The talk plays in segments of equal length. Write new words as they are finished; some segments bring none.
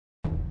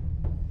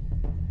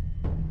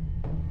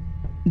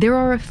There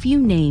are a few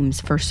names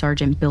First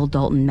Sergeant Bill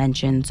Dalton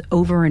mentions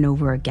over and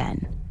over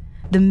again.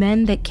 The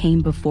men that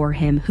came before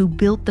him who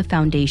built the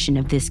foundation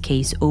of this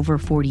case over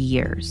 40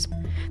 years.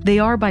 They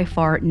are by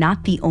far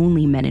not the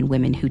only men and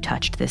women who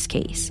touched this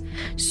case.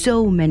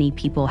 So many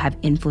people have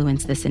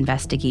influenced this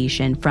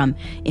investigation, from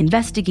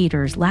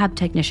investigators, lab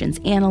technicians,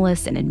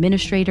 analysts, and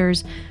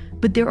administrators.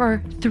 But there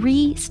are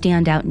 3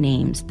 standout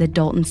names that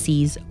Dalton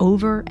sees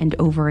over and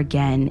over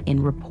again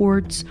in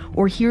reports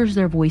or hears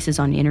their voices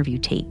on interview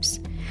tapes.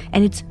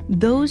 And it's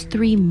those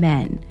 3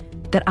 men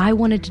that I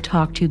wanted to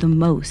talk to the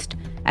most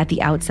at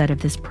the outset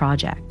of this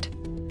project: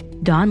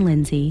 Don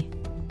Lindsay,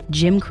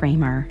 Jim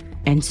Kramer,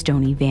 and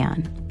Stony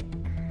Vann.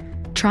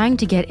 Trying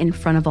to get in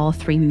front of all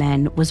 3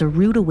 men was a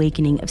rude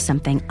awakening of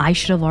something I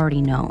should have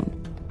already known.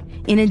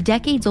 In a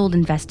decades-old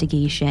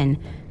investigation,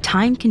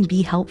 time can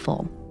be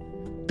helpful,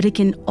 but it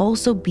can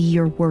also be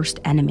your worst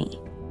enemy.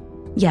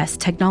 Yes,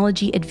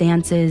 technology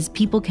advances,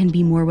 people can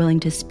be more willing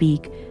to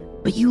speak,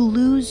 but you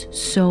lose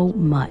so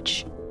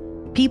much.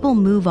 People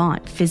move on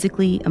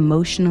physically,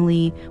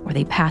 emotionally, or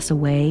they pass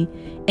away,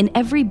 and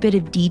every bit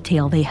of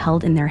detail they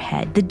held in their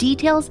head, the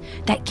details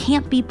that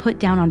can't be put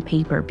down on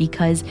paper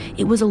because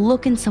it was a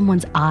look in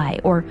someone's eye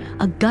or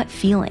a gut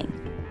feeling,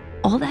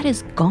 all that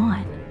is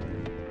gone.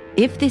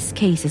 If this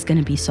case is going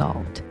to be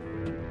solved,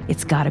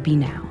 it's got to be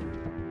now.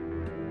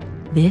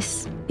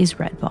 This is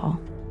Red Ball.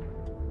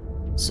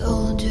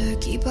 Soldier,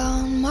 keep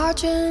on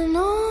marching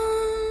on.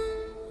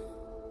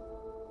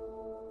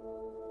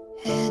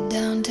 Head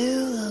down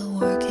till the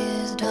work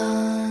is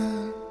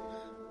done.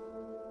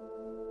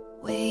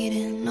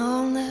 Waiting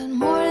on that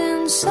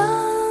morning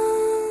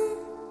sun.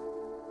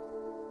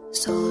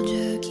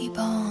 Soldier, keep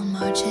on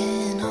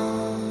marching on.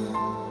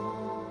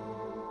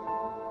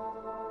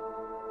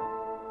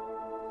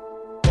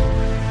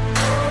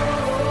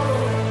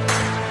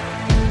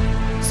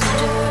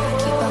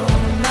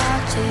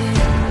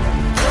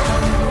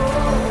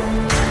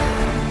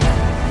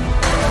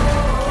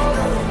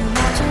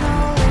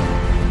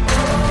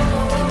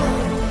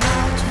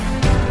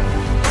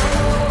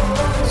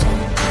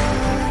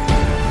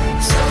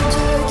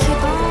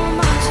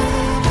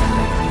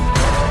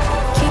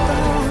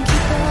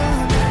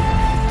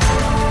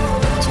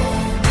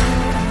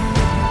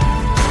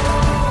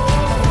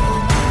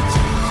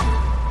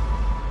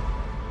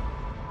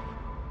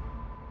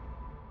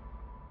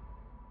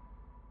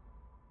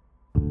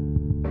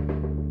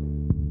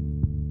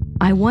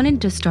 I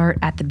wanted to start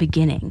at the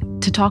beginning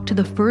to talk to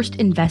the first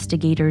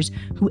investigators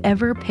who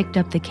ever picked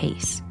up the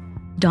case,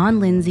 Don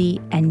Lindsay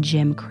and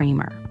Jim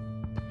Kramer.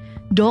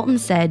 Dalton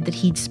said that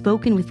he'd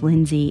spoken with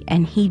Lindsay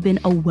and he'd been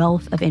a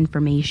wealth of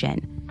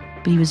information,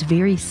 but he was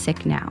very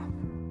sick now.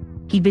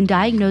 He'd been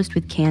diagnosed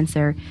with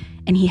cancer,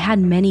 and he had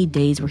many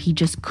days where he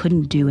just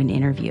couldn't do an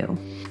interview.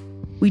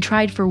 We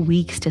tried for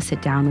weeks to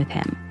sit down with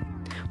him.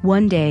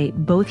 One day,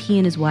 both he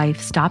and his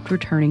wife stopped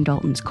returning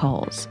Dalton's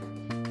calls.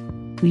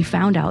 We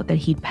found out that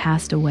he'd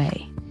passed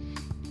away.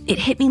 It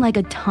hit me like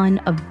a ton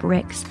of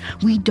bricks.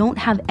 We don't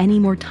have any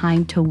more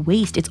time to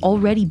waste. It's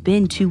already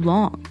been too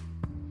long.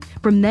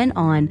 From then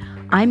on,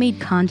 I made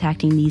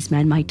contacting these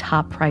men my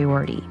top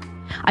priority.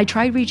 I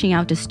tried reaching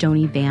out to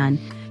Stony Vann.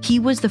 He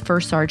was the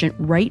first sergeant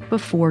right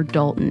before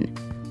Dalton,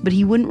 but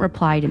he wouldn't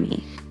reply to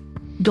me.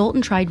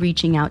 Dalton tried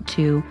reaching out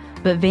too,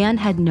 but Vann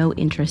had no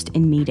interest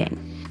in meeting.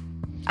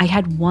 I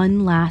had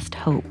one last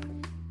hope.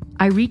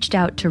 I reached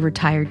out to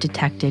retired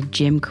detective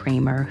Jim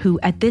Kramer, who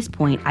at this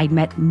point I'd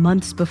met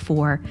months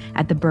before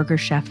at the Burger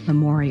Chef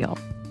Memorial.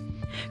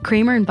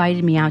 Kramer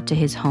invited me out to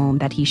his home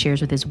that he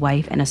shares with his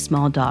wife and a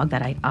small dog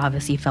that I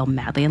obviously fell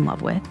madly in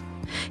love with.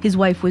 His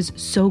wife was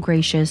so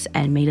gracious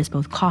and made us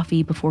both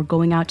coffee before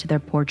going out to their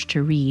porch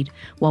to read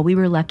while we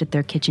were left at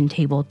their kitchen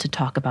table to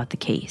talk about the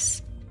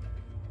case.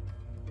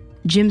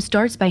 Jim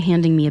starts by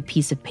handing me a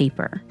piece of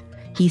paper.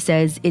 He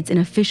says it's an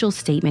official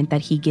statement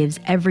that he gives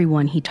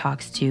everyone he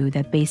talks to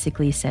that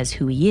basically says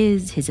who he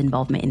is, his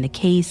involvement in the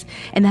case,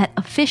 and that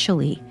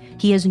officially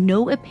he has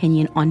no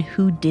opinion on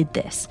who did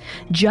this.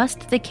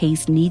 Just the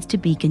case needs to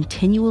be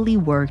continually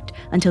worked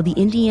until the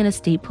Indiana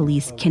State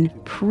Police can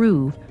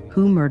prove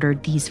who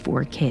murdered these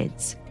 4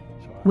 kids.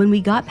 When we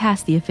got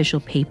past the official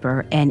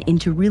paper and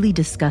into really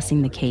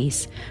discussing the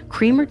case,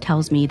 Kramer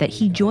tells me that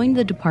he joined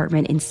the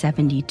department in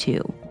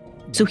 '72.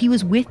 So he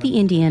was with the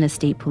Indiana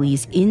State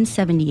Police in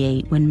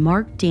 '78 when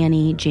Mark,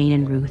 Danny, Jane,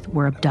 and Ruth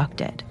were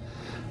abducted.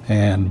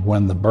 And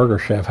when the Burger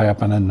Chef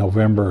happened in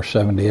November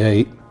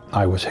 '78,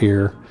 I was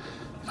here.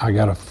 I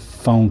got a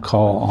phone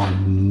call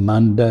on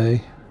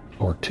Monday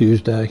or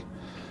Tuesday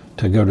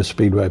to go to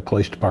Speedway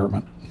Police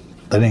Department.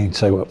 They didn't even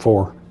say what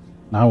for.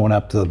 And I went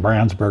up to the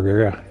Brownsburg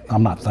area.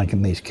 I'm not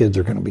thinking these kids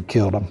are going to be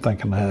killed. I'm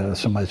thinking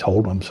somebody's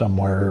holding them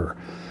somewhere.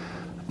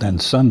 Then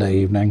Sunday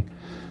evening,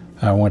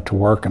 I went to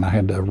work and I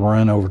had to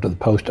run over to the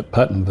post at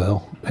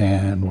Putnamville.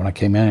 And when I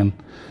came in,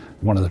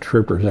 one of the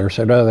troopers there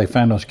said, "Oh, they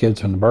found those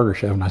kids from the Burger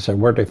Chef." And I said,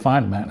 "Where'd they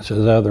find them at?" And he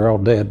says, "Oh, they're all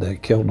dead. They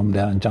killed them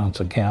down in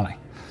Johnson County."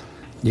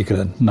 You could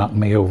have knocked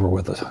me over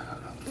with a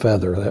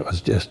feather. That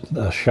was just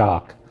a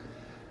shock.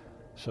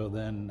 So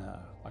then,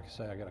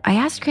 I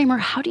asked Kramer,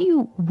 how do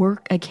you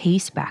work a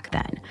case back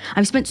then?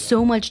 I've spent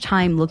so much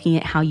time looking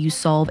at how you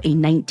solve a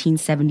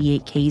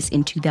 1978 case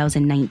in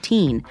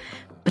 2019,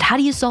 but how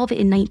do you solve it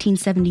in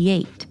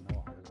 1978?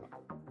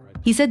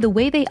 He said the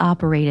way they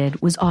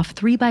operated was off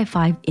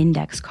 3x5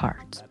 index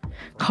cards.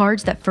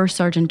 Cards that First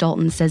Sergeant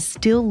Dalton says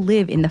still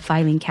live in the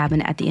filing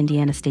cabinet at the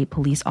Indiana State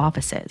Police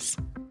offices.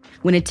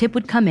 When a tip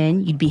would come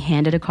in, you'd be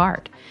handed a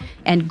card,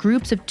 and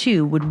groups of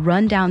 2 would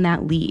run down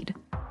that lead.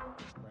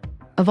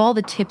 Of all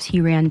the tips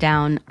he ran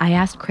down, I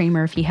asked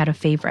Kramer if he had a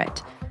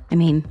favorite. I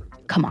mean,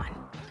 come on.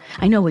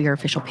 I know what your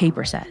official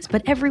paper says,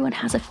 but everyone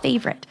has a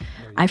favorite.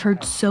 I've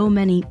heard so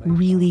many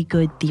really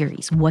good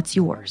theories. What's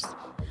yours?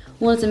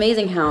 Well, it's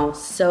amazing how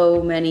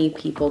so many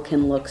people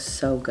can look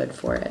so good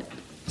for it.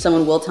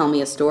 Someone will tell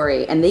me a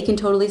story and they can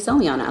totally sell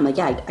me on it. I'm like,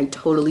 yeah, I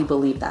totally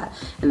believe that.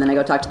 And then I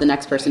go talk to the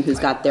next person who's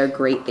got their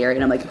great theory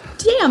and I'm like,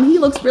 damn, he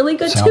looks really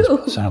good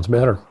too. Sounds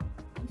better.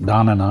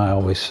 Don and I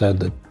always said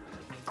that,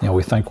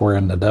 we think we're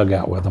in the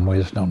dugout with them. We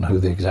just don't know who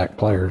the exact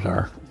players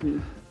are. Mm-hmm.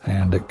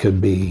 And it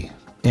could be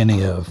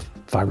any of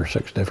 5 or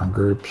 6 different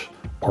groups,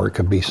 or it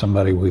could be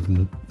somebody we've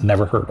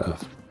never heard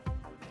of.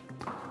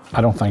 I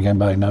don't think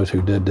anybody knows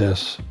who did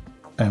this.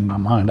 In my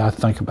mind, I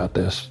think about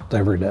this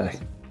every day,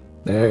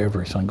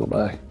 every single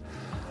day.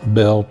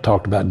 Bill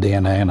talked about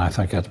DNA, and I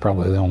think that's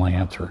probably the only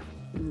answer.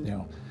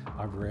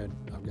 I've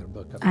got a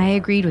book. I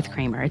agreed with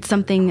Kramer. It's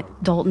something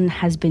Dalton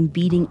has been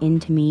beating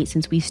into me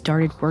since we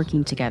started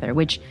working together,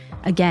 which,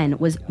 again,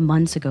 was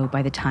months ago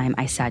by the time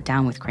I sat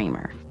down with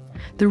Kramer.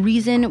 The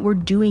reason we're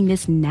doing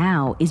this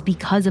now is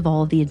because of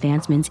all of the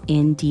advancements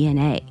in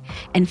DNA,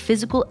 and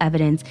physical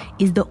evidence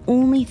is the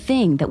only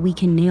thing that we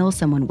can nail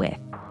someone with.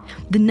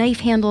 The knife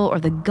handle or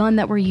the gun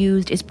that were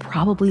used is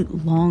probably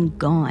long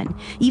gone.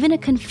 Even a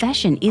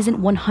confession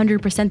isn't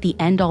 100% the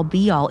end-all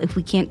be-all if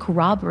we can't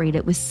corroborate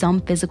it with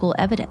some physical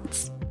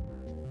evidence.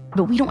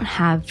 But we don't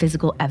have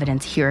physical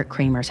evidence here at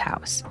Kramer's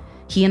house.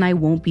 He and I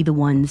won't be the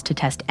ones to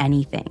test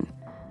anything.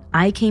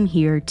 I came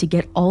here to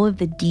get all of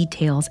the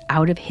details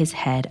out of his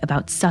head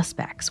about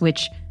suspects,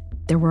 which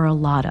there were a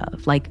lot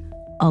of, like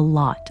a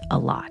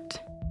lot.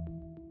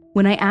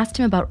 When I asked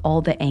him about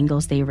all the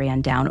angles they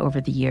ran down over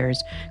the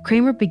years,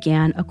 Kramer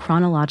began a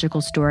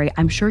chronological story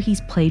I'm sure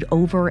he's played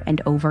over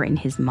and over in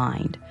his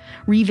mind,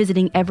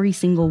 revisiting every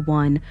single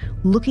one,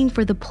 looking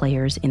for the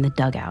players in the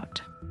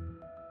dugout.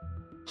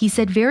 He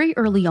said very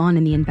early on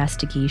in the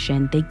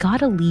investigation, they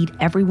got a lead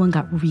everyone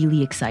got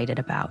really excited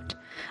about.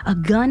 A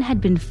gun had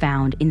been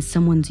found in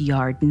someone's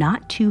yard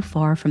not too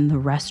far from the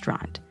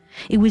restaurant.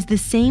 It was the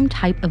same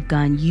type of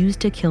gun used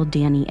to kill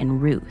Danny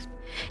and Ruth.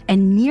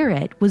 And near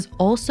it was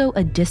also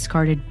a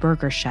discarded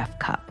Burger Chef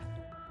cup.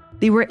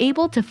 They were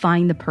able to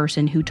find the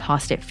person who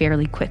tossed it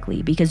fairly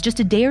quickly because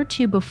just a day or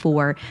 2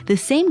 before, the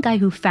same guy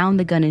who found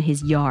the gun in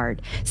his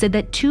yard said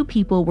that 2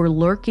 people were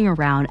lurking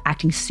around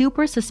acting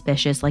super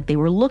suspicious like they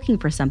were looking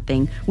for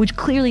something, which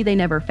clearly they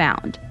never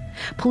found.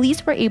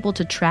 Police were able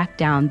to track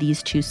down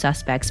these 2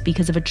 suspects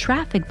because of a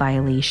traffic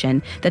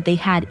violation that they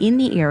had in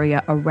the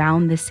area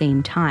around the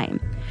same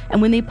time.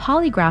 And when they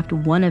polygraphed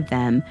one of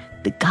them,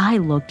 the guy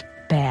looked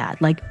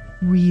bad, like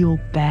real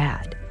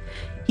bad.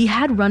 He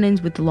had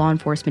run-ins with the law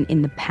enforcement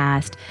in the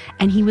past,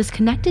 and he was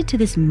connected to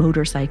this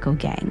motorcycle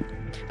gang.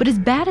 But as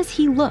bad as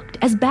he looked,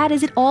 as bad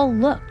as it all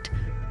looked,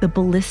 the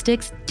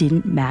ballistics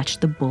didn't match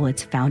the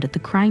bullets found at the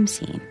crime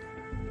scene.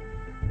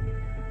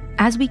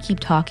 As we keep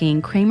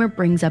talking, Kramer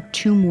brings up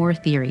 2 more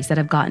theories that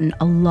have gotten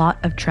a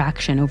lot of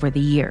traction over the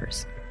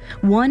years.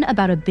 One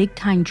about a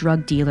big-time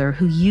drug dealer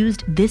who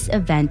used this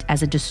event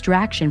as a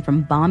distraction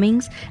from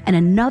bombings and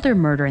another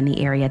murder in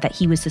the area that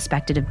he was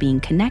suspected of being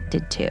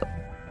connected to.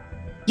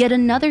 Yet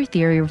another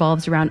theory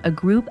revolves around a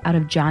group out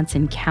of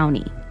Johnson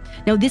County.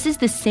 Now, this is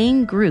the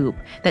same group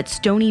that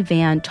Stoney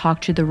Vann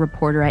talked to the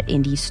reporter at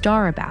Indy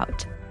Star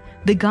about.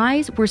 The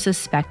guys were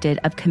suspected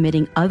of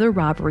committing other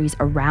robberies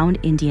around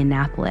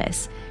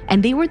Indianapolis,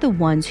 and they were the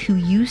ones who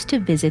used to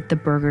visit the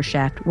Burger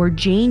Chef where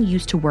Jane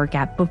used to work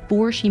at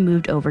before she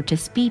moved over to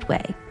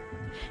Speedway.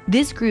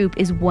 This group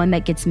is one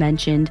that gets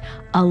mentioned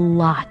a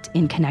lot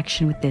in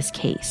connection with this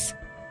case.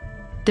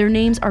 Their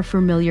names are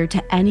familiar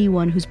to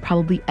anyone who's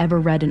probably ever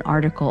read an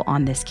article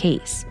on this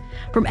case.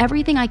 From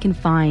everything I can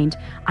find,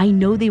 I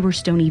know they were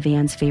Stoney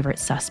Vann's favorite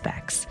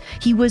suspects.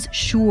 He was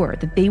sure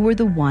that they were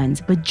the ones,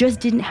 but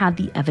just didn't have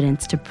the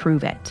evidence to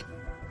prove it.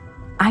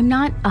 I'm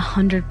not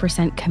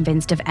 100%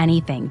 convinced of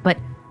anything, but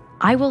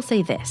I will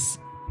say this.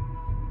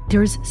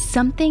 There's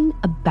something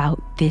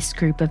about this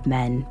group of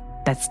men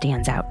that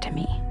stands out to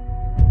me.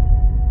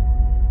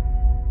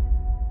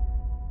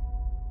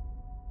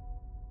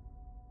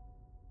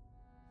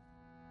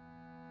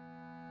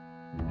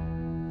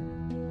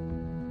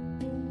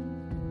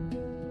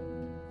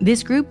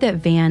 This group that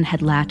Vann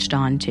had latched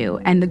onto,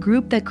 and the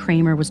group that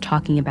Kramer was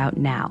talking about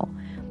now,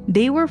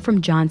 they were from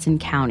Johnson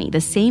County,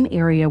 the same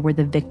area where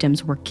the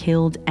victims were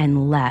killed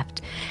and left,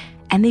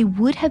 and they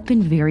would have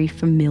been very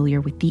familiar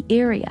with the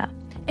area.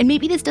 And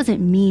maybe this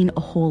doesn't mean a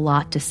whole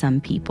lot to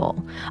some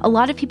people. A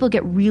lot of people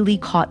get really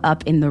caught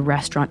up in the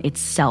restaurant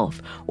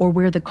itself or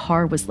where the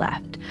car was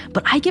left.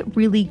 But I get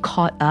really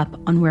caught up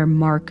on where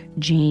Mark,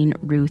 Jane,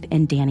 Ruth,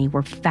 and Danny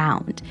were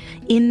found,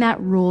 in that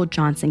rural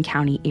Johnson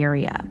County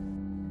area.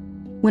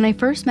 When I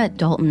first met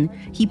Dalton,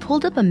 he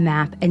pulled up a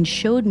map and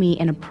showed me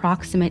an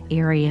approximate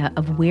area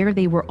of where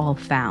they were all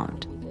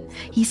found.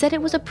 He said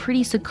it was a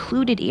pretty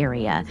secluded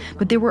area,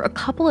 but there were a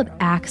couple of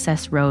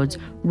access roads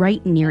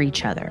right near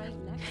each other.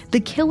 The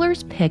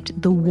killers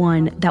picked the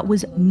one that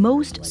was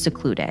most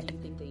secluded.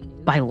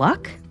 By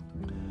luck?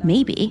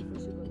 Maybe.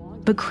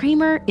 But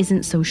Kramer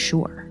isn't so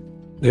sure.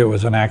 It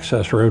was an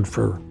access road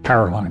for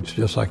power lines,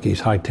 just like these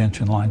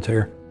high-tension lines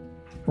here.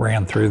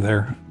 Ran through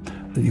there.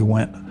 You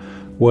went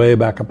way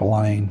back up a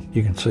lane.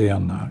 You can see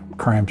on the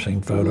crime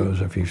scene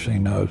photos, if you've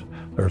seen those,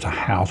 there's a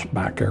house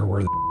back there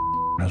where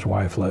his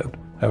wife lived.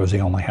 That was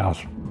the only house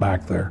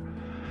back there.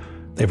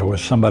 If it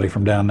was somebody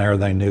from down there,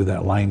 they knew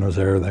that lane was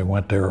there, they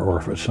went there, or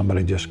if it was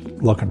somebody just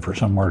looking for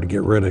somewhere to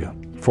get rid of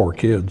 4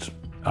 kids.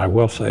 I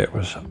will say it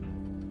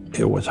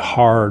was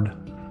hard.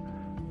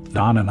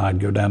 Don and I'd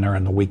go down there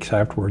in the weeks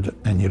afterwards,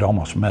 and you'd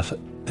almost miss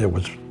it.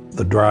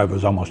 The drive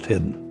was almost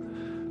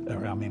hidden.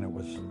 I mean, it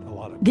was a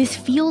lot of... This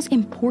feels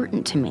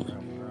important to me.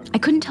 I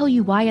couldn't tell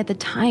you why at the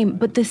time,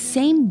 but the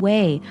same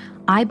way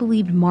I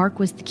believed Mark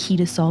was the key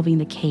to solving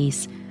the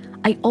case,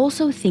 I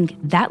also think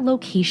that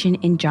location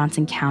in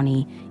Johnson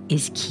County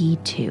is key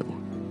too.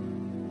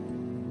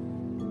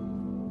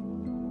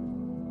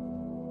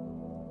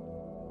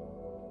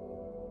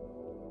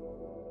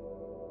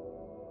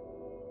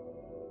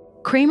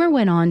 Kramer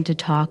went on to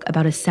talk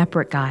about a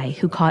separate guy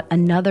who caught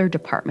another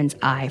department's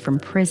eye from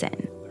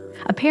prison.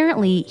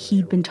 Apparently,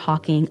 he'd been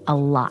talking a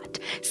lot,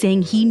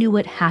 saying he knew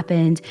what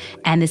happened,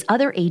 and this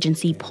other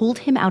agency pulled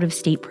him out of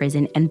state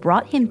prison and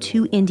brought him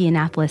to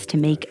Indianapolis to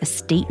make a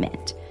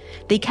statement.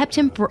 They kept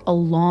him for a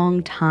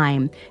long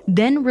time,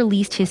 then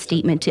released his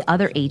statement to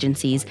other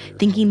agencies,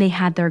 thinking they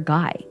had their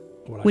guy.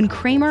 When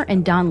Kramer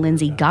and Don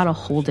Lindsay got a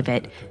hold of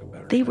it,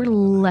 they were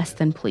less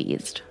than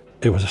pleased.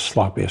 It was the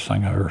sloppiest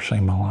thing I've ever seen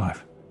in my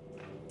life.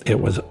 It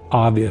was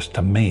obvious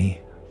to me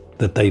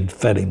that they'd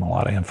fed him a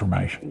lot of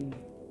information.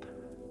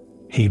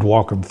 He'd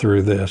walk him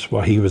through this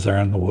while he was there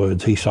in the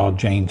woods. He saw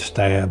Jane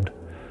stabbed.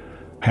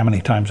 How many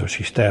times was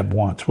she stabbed?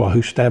 Once. Well,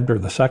 who stabbed her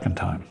the second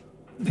time?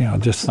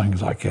 Just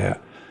things like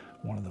that.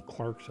 One of the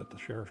clerks at the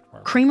sheriff's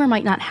department. Kramer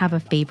might not have a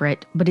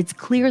favorite, but it's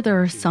clear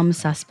there are some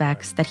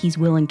suspects that he's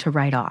willing to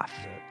write off.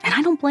 And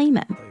I don't blame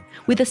him.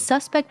 With a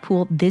suspect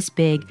pool this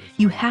big,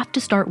 you have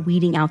to start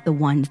weeding out the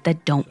ones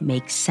that don't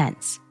make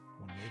sense.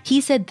 He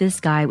said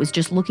this guy was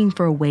just looking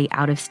for a way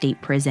out of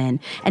state prison,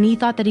 and he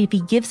thought that if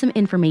he gives some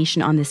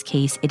information on this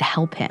case, it'd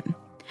help him.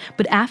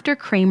 But after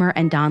Kramer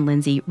and Don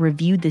Lindsay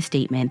reviewed the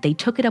statement, they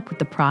took it up with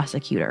the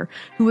prosecutor,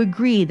 who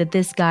agreed that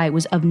this guy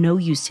was of no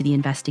use to the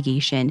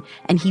investigation,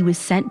 and he was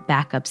sent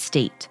back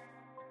upstate.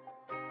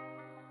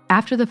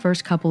 After the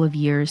first couple of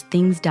years,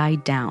 things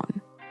died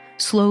down.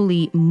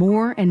 Slowly,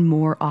 more and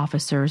more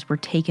officers were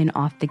taken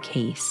off the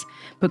case,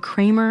 but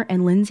Kramer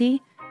and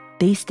Lindsay,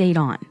 they stayed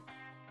on.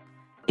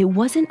 It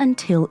wasn't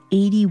until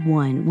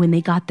 81 when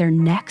they got their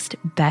next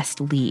best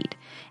lead,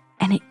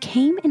 and it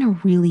came in a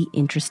really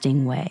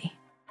interesting way.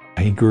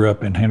 He grew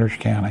up in Hendricks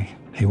County.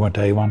 He went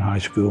to Avon High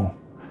School,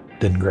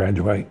 didn't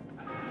graduate.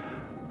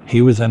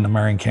 He was in the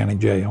Marion County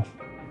Jail.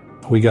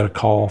 We got a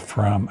call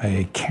from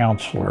a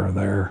counselor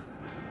there.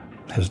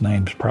 His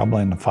name's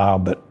probably in the file,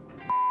 but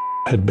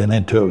had been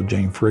into it with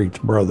Gene Freed's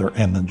brother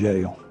in the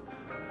jail.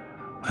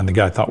 And the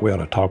guy thought we ought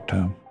to talk to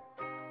him.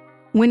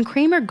 When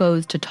Kramer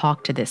goes to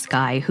talk to this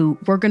guy, who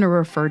we're going to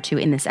refer to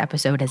in this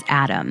episode as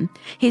Adam,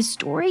 his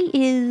story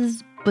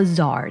is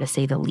bizarre, to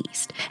say the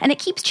least. And it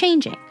keeps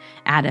changing.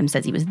 Adam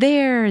says he was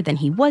there, then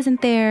he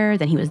wasn't there,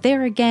 then he was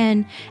there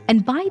again.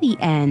 And by the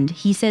end,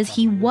 he says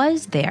he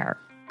was there,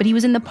 but he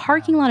was in the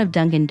parking lot of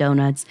Dunkin'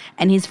 Donuts,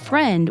 and his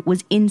friend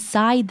was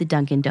inside the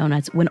Dunkin'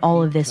 Donuts when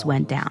all of this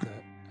went down.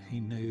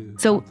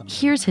 So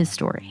here's his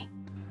story.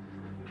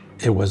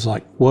 It was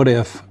like, what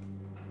if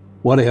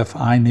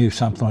I knew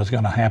something was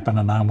going to happen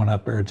and I went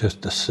up there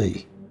just to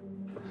see?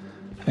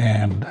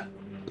 And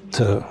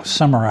to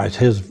summarize,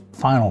 his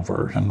final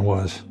version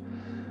was,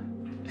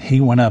 he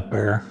went up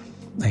there,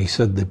 he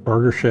said the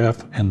Burger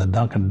Chef and the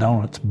Dunkin'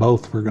 Donuts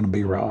both were going to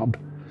be robbed.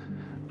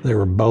 They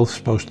were both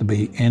supposed to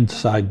be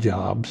inside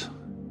jobs,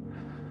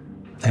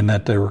 and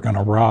that they were going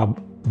to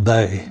rob,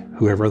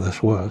 whoever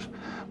this was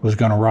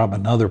going to rob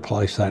another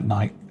place that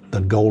night,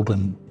 the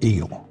Golden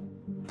Eagle.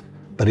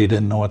 But he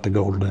didn't know what the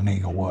Golden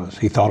Eagle was.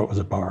 He thought it was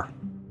a bar.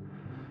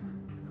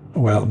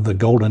 Well, the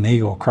Golden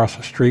Eagle across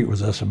the street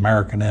was this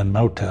American Inn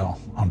motel.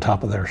 On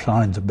top of their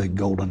sign's a big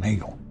Golden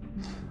Eagle.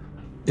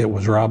 It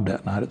was robbed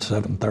that night at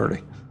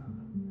 7:30.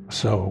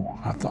 So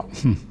I thought,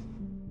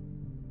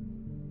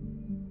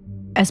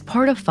 As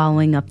part of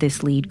following up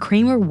this lead,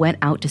 Kramer went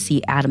out to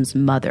see Adam's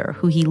mother,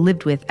 who he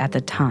lived with at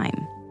the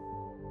time.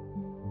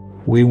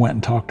 We went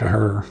and talked to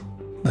her.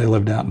 They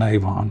lived out in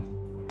Avon.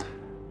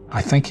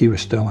 I think he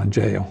was still in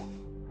jail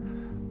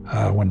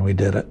when we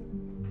did it.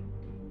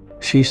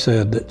 She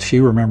said that she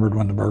remembered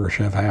when the Burger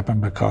Chef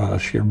happened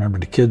because she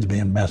remembered the kids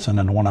being missing,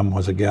 and one of them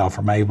was a gal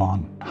from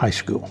Avon High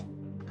School.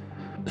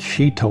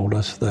 She told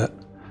us that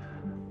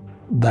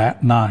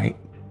that night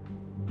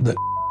that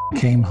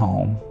came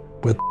home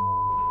with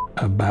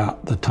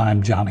about the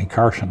time Johnny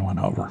Carson went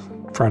over,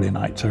 Friday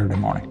night, Saturday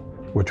morning,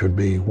 which would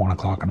be 1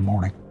 o'clock in the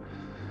morning,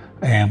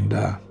 and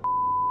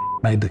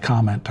made the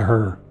comment to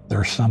her,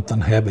 there's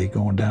something heavy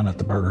going down at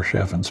the Burger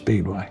Chef and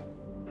Speedway.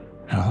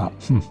 And I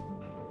thought,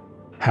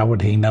 how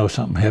would he know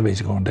something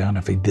heavy's going down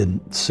if he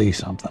didn't see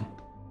something?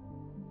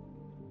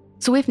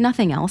 So if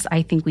nothing else,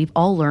 I think we've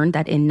all learned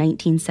that in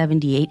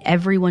 1978,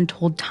 everyone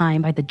told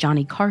time by the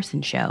Johnny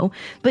Carson show.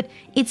 But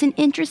it's an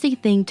interesting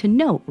thing to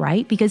note,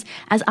 right? Because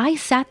as I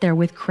sat there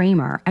with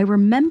Kramer, I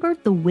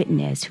remembered the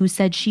witness who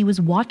said she was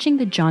watching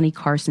the Johnny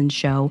Carson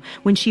show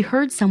when she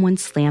heard someone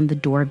slam the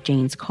door of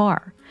Jane's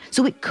car.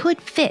 So it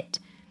could fit.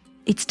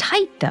 It's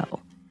tight, though.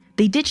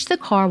 They ditch the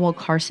car while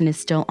Carson is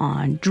still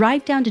on,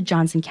 drive down to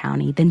Johnson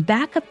County, then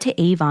back up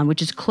to Avon,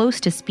 which is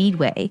close to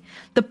Speedway.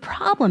 The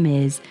problem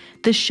is,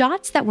 the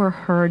shots that were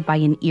heard by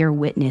an ear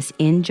witness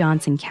in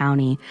Johnson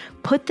County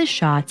put the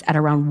shots at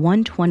around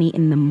 1:20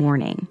 in the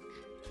morning.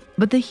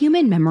 But the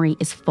human memory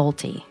is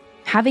faulty.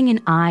 Having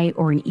an eye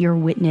or an ear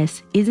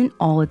witness isn't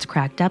all it's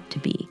cracked up to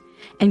be,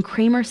 and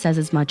Kramer says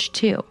as much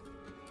too.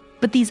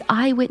 But these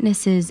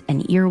eyewitnesses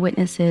and ear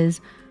witnesses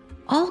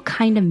all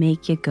kind of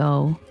make you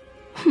go,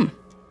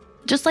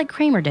 just like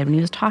Kramer did when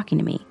he was talking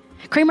to me.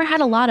 Kramer had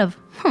a lot of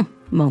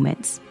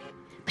moments,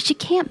 but you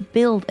can't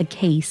build a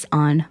case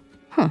on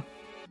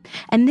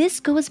And this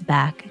goes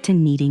back to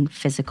needing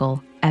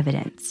physical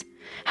evidence.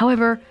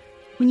 However,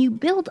 when you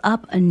build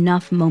up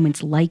enough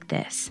moments like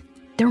this,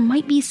 there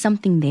might be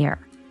something there.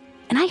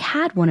 And I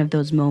had one of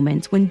those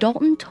moments when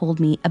Dalton told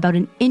me about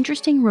an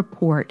interesting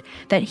report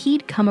that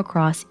he'd come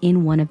across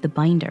in one of the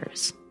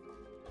binders.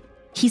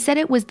 He said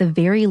it was the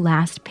very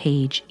last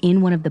page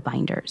in one of the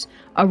binders,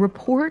 a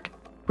report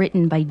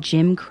written by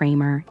Jim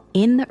Kramer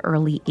in the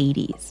early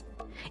 80s.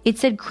 It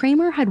said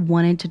Kramer had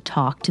wanted to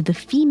talk to the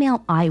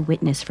female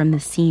eyewitness from the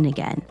scene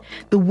again,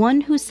 the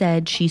one who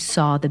said she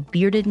saw the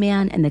bearded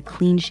man and the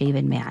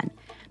clean-shaven man,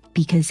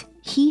 because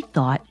he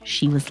thought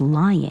she was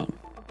lying.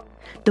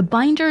 The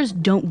binders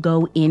don't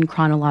go in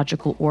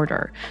chronological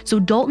order, so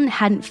Dalton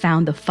hadn't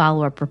found the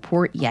follow-up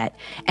report yet,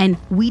 and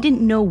we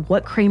didn't know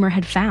what Kramer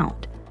had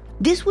found.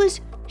 This was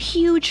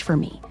huge for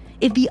me.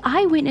 If the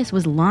eyewitness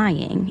was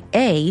lying,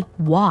 A,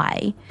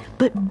 why?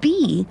 But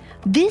B,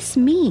 this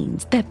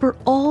means that for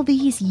all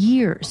these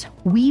years,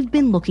 we've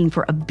been looking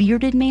for a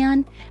bearded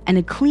man and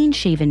a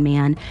clean-shaven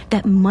man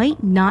that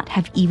might not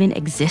have even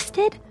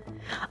existed?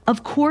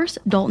 Of course,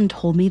 Dalton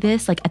told me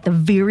this at the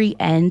very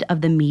end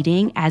of the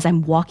meeting as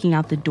I'm walking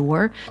out the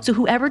door. So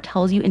whoever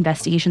tells you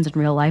investigations in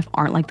real life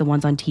aren't like the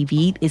ones on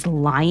TV is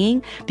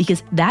lying,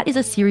 because that is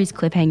a series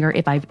cliffhanger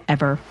if I've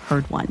ever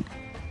heard one.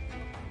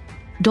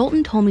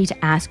 Dalton told me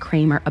to ask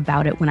Kramer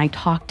about it when I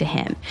talked to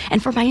him,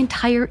 and for my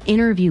entire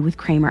interview with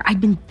Kramer, I'd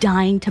been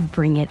dying to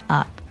bring it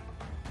up.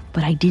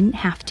 But I didn't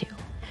have to,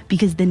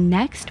 because the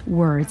next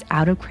words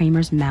out of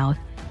Kramer's mouth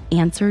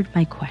answered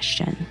my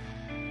question.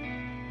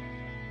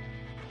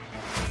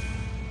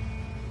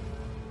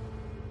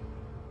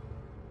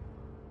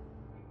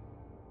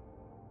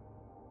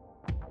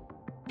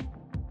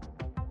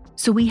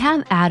 So we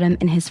have Adam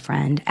and his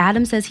friend.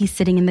 Adam says he's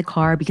sitting in the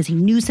car because he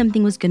knew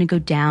something was going to go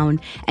down,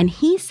 and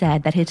he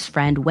said that his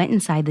friend went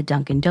inside the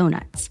Dunkin'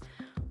 Donuts.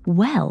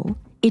 Well,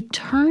 it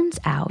turns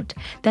out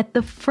that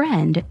the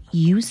friend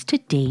used to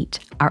date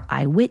our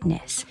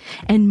eyewitness.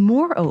 And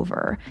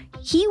moreover,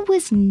 he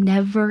was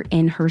never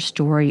in her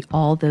story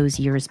all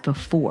those years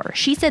before.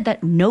 She said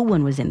that no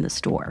one was in the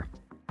store.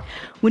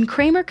 When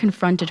Kramer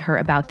confronted her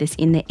about this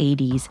in the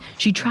 80s,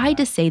 she tried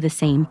to say the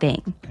same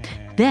thing.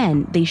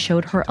 Then they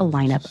showed her a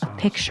lineup of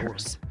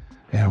pictures.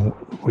 And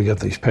we got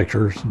these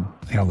pictures, and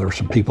there were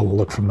some people that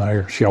look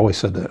familiar. She always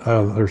said that,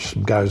 there's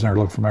some guys there that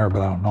look familiar,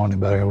 but I don't know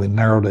anybody. We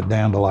narrowed it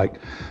down to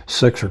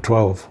 6 or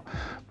 12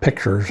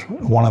 pictures,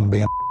 one of them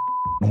being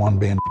one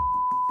being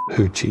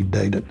who she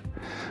dated.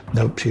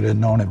 Nope, she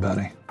didn't know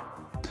anybody.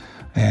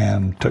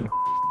 And took,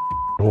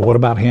 well, what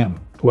about him?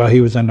 Well,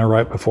 he was in there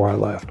right before I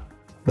left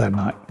that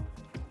night.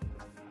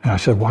 And I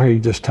said, why are you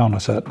just telling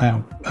us that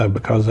now?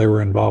 Because they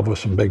were involved with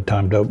some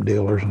big-time dope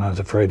dealers, and I was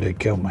afraid they'd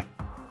kill me.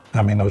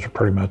 I mean, those are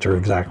pretty much her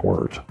exact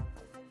words.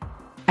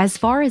 As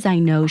far as I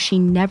know, she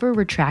never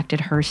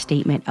retracted her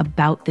statement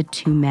about the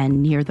two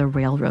men near the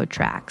railroad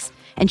tracks,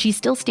 and she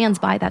still stands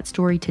by that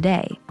story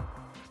today.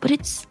 But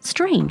it's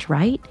strange,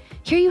 right?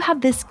 Here you have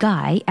this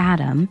guy,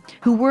 Adam,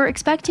 who we're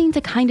expecting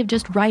to kind of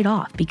just write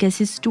off because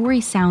his story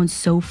sounds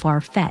so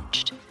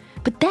far-fetched.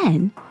 But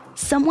then,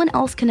 someone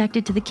else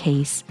connected to the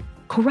case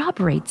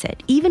corroborates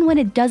it, even when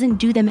it doesn't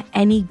do them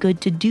any good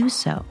to do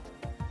so.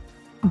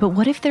 But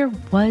what if there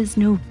was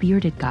no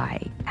bearded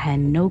guy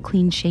and no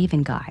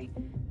clean-shaven guy?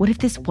 What if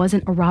this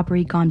wasn't a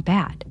robbery gone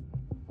bad?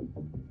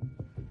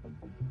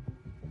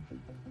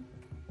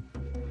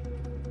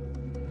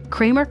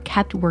 Kramer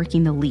kept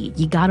working the lead.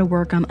 You gotta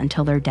work them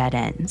until they're dead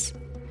ends.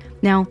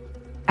 Now,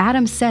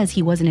 Adam says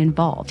he wasn't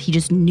involved. He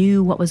just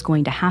knew what was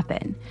going to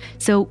happen.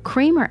 So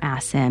Kramer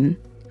asks him,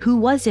 who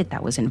was it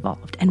that was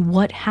involved and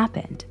what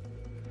happened?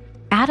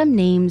 Adam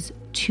names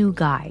 2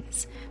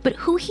 guys, but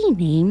who he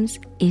names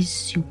is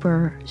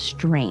super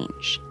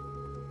strange.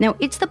 Now,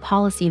 it's the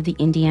policy of the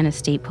Indiana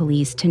State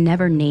Police to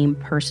never name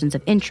persons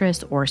of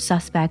interest or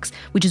suspects,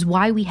 which is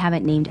why we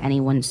haven't named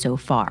anyone so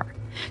far.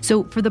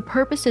 So for the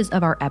purposes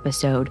of our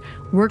episode,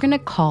 we're going to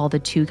call the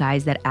 2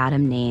 guys that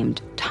Adam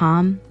named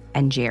Tom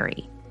and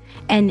Jerry.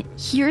 And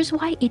here's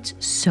why it's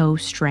so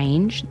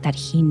strange that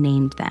he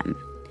named them.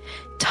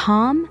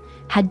 Tom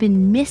had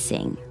been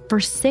missing for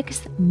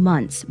 6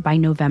 months by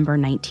November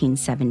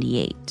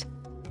 1978.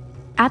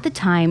 At the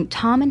time,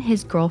 Tom and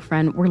his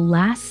girlfriend were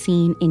last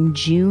seen in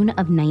June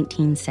of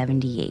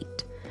 1978.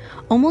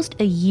 Almost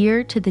a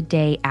year to the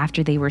day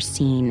after they were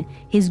seen,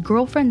 his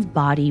girlfriend's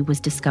body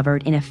was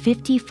discovered in a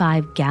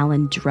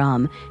 55-gallon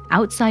drum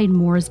outside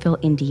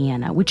Mooresville,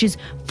 Indiana, which is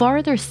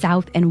farther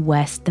south and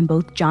west than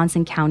both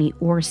Johnson County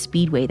or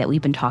Speedway that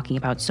we've been talking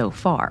about so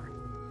far.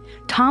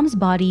 Tom's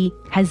body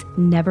has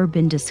never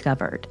been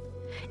discovered.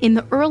 In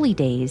the early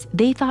days,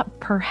 they thought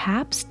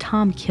perhaps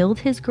Tom killed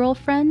his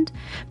girlfriend,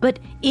 but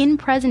in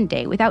present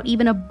day, without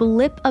even a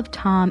blip of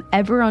Tom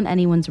ever on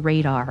anyone's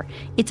radar,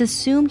 it's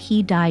assumed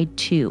he died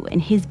too, and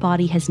his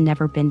body has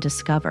never been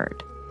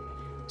discovered.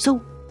 So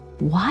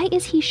why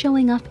is he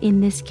showing up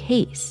in this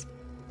case?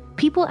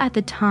 People at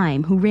the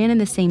time who ran in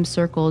the same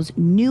circles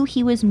knew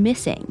he was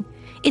missing.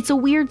 It's a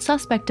weird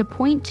suspect to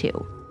point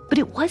to, but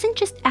it wasn't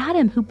just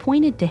Adam who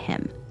pointed to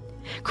him.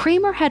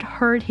 Kramer had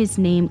heard his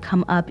name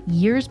come up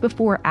years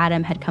before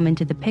Adam had come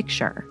into the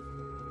picture.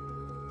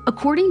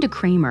 According to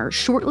Kramer,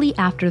 shortly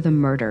after the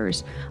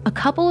murders, a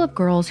couple of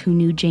girls who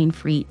knew Jane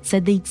Freet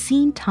said they'd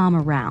seen Tom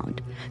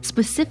around,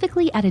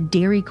 specifically at a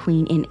Dairy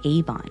Queen in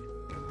Avon.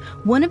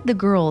 One of the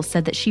girls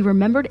said that she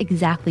remembered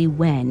exactly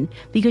when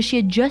because she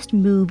had just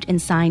moved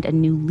and signed a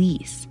new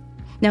lease.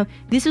 Now,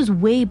 this is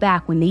way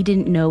back when they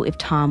didn't know if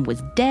Tom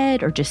was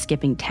dead or just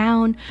skipping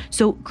town,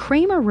 so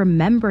Kramer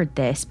remembered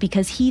this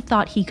because he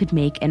thought he could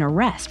make an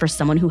arrest for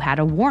someone who had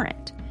a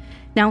warrant.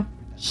 Now,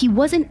 he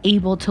wasn't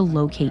able to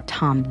locate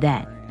Tom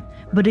then,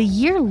 but a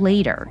year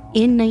later,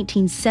 in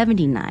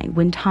 1979,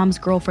 when Tom's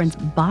girlfriend's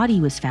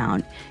body was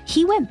found,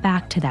 he went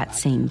back to that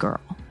same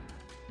girl.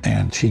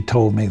 And she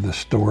told me the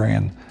story,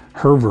 and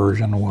her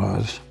version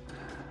was,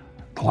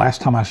 the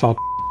last time I saw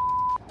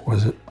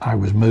I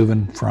was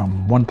moving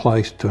from one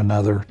place to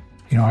another.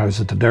 You know, I was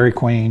at the Dairy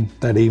Queen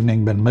that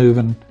evening, been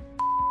moving,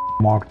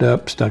 walked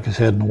up, stuck his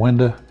head in the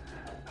window.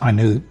 I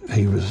knew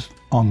he was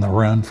on the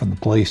run from the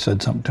police,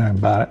 said something to him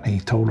about it, and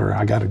he told her,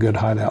 I got a good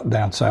hideout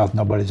down south,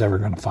 nobody's ever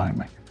going to find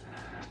me.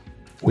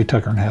 We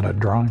took her and had a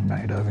drawing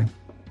made of him,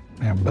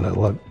 but it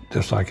looked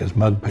just like his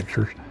mug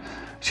pictures.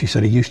 She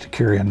said he used to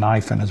carry a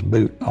knife in his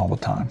boot all the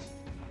time.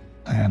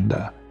 And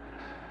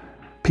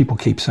people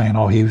keep saying,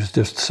 oh, he was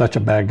just such a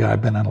bad guy,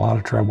 been in a lot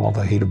of trouble,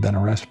 although he'd have been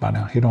arrested by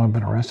now. He'd only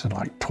been arrested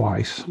like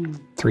twice,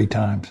 3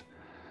 times.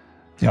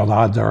 You know, the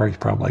odds are he's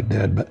probably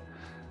dead, but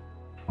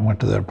I went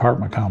to the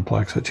apartment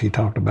complex that she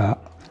talked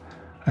about,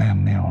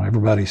 and, you know,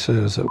 everybody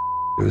says that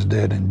he was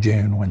dead in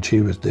June when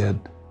she was dead.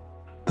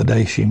 The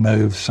day she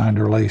moved, signed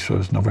her lease,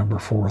 was November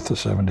 4th of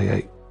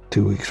 78,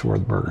 2 weeks before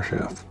the Burger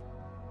Chef.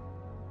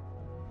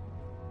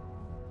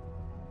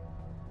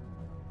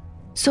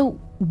 So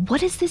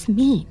what does this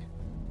mean?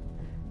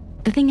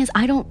 The thing is,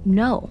 I don't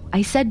know.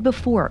 I said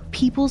before,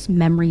 people's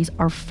memories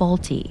are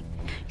faulty.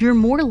 You're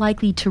more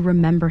likely to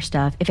remember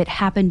stuff if it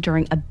happened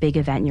during a big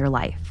event in your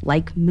life,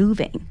 like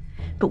moving.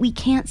 But we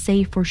can't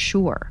say for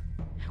sure.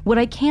 What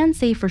I can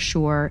say for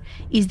sure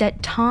is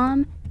that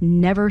Tom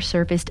never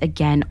surfaced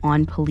again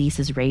on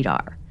police's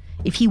radar.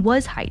 If he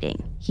was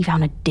hiding, he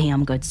found a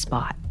damn good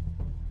spot.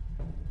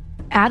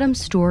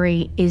 Adam's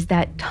story is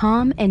that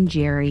Tom and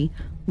Jerry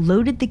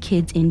loaded the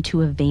kids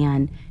into a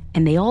van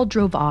and they all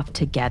drove off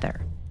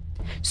together.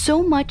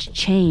 So much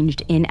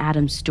changed in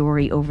Adam's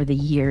story over the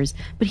years,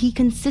 but he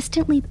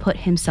consistently put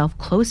himself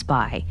close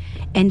by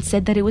and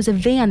said that it was a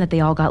van that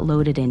they all got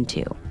loaded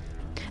into.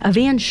 A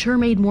van sure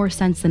made more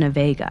sense than a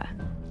Vega.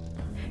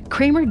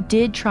 Kramer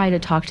did try to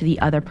talk to the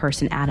other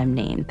person Adam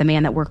named, the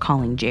man that we're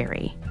calling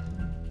Jerry.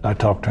 I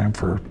talked to him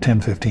for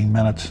 10, 15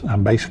 minutes.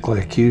 I'm basically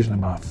accusing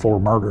him of 4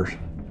 murders.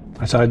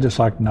 I said, I'd just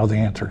like to know the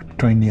answer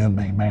between you and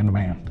me, man to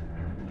man.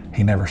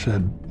 He never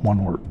said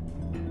one word.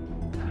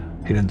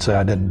 He didn't say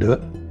I didn't do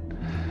it.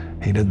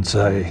 He didn't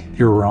say,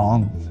 you're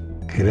wrong.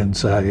 He didn't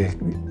say,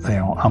 you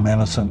know, I'm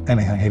innocent,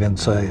 anything. He didn't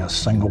say a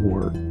single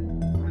word.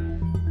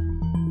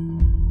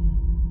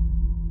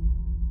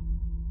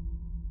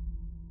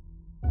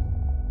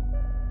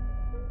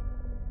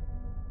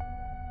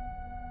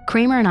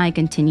 Kramer and I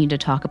continued to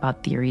talk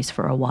about theories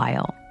for a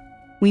while.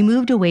 We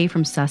moved away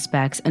from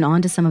suspects and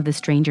onto some of the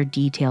stranger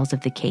details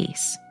of the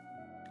case.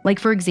 Like,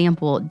 for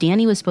example,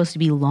 Danny was supposed to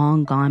be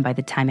long gone by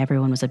the time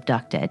everyone was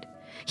abducted.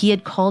 He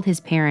had called his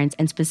parents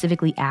and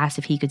specifically asked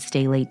if he could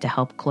stay late to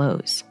help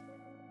close.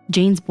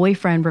 Jane's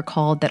boyfriend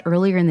recalled that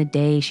earlier in the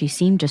day, she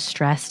seemed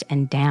distressed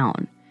and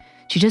down.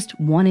 She just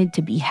wanted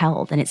to be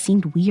held, and it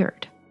seemed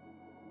weird.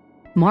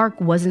 Mark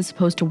wasn't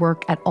supposed to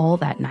work at all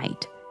that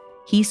night.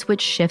 He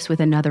switched shifts with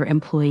another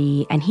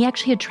employee, and he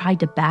actually had tried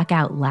to back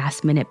out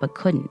last minute but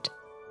couldn't.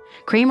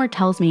 Kramer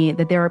tells me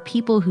that there are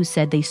people who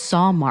said they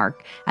saw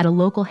Mark at a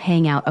local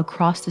hangout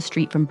across the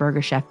street from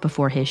Burger Chef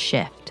before his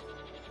shift.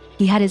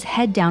 He had his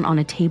head down on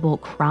a table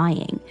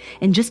crying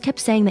and just kept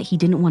saying that he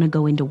didn't want to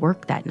go into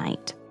work that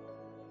night.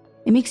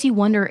 It makes you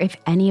wonder if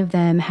any of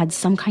them had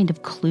some kind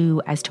of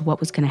clue as to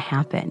what was going to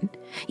happen,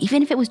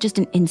 even if it was just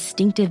an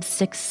instinctive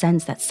sixth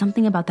sense that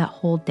something about that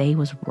whole day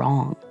was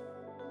wrong.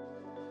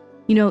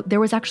 You know, there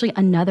was actually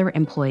another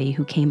employee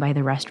who came by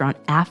the restaurant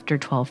after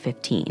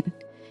 12:15.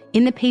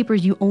 In the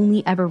papers, you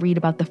only ever read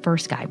about the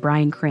first guy,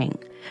 Brian Kring,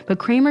 but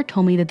Kramer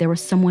told me that there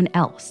was someone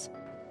else.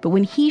 But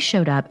when he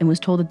showed up and was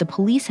told that the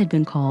police had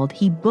been called,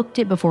 he booked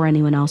it before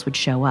anyone else would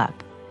show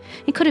up.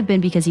 It could have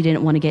been because he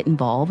didn't want to get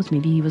involved,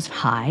 maybe he was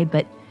high,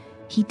 but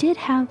he did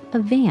have a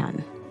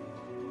van.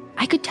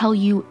 I could tell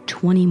you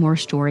 20 more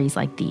stories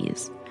like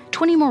these,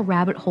 20 more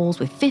rabbit holes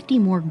with 50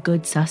 more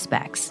good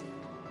suspects.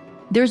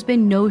 There's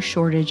been no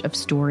shortage of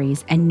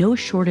stories and no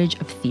shortage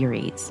of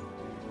theories.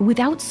 But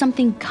without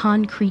something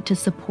concrete to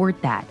support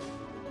that,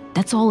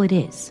 that's all it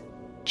is,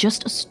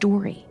 just a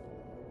story.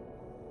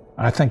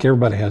 I think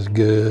everybody has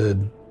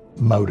good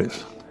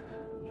motives,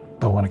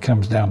 but when it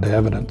comes down to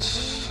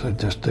evidence,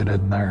 it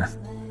isn't there.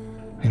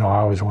 You know, I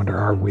always wonder,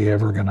 are we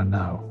ever going to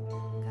know?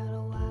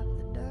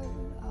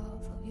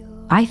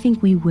 I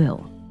think we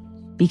will,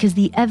 because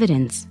the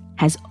evidence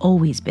has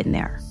always been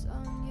there.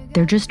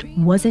 There just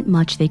wasn't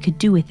much they could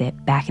do with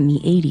it back in the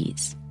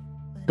 80s.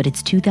 But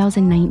it's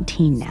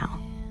 2019 now,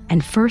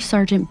 and First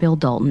Sergeant Bill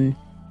Dalton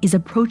is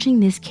approaching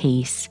this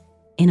case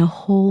in a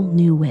whole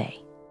new way.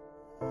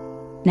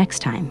 Next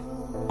time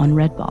on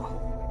Red Ball.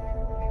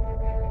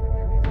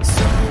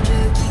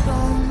 Soldier, keep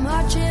on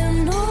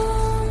marching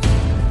on.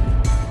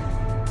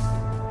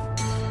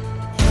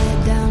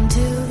 Head down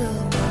till the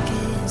work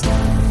is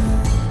done.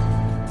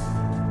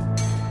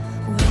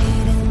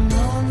 Waiting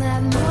on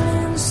that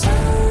morning sun.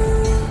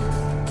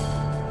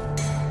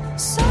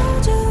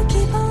 Soldier,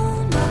 keep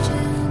on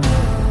marching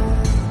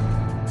on.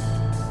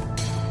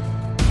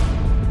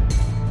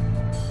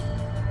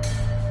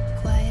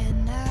 Quiet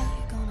now,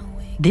 you're gonna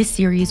wake. This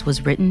series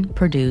was written,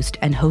 produced,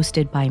 and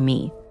hosted by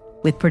me,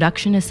 with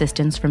production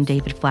assistance from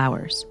David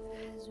Flowers.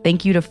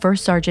 Thank you to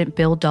First Sergeant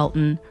Bill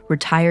Dalton,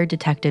 retired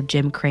Detective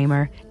Jim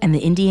Kramer, and the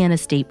Indiana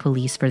State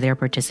Police for their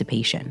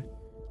participation.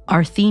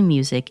 Our theme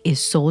music is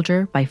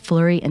Soldier by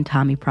Flurry and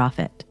Tommy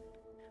Prophet.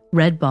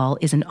 Red Ball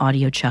is an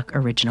Audio Chuck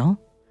original.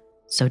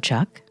 So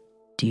Chuck,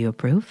 do you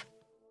approve?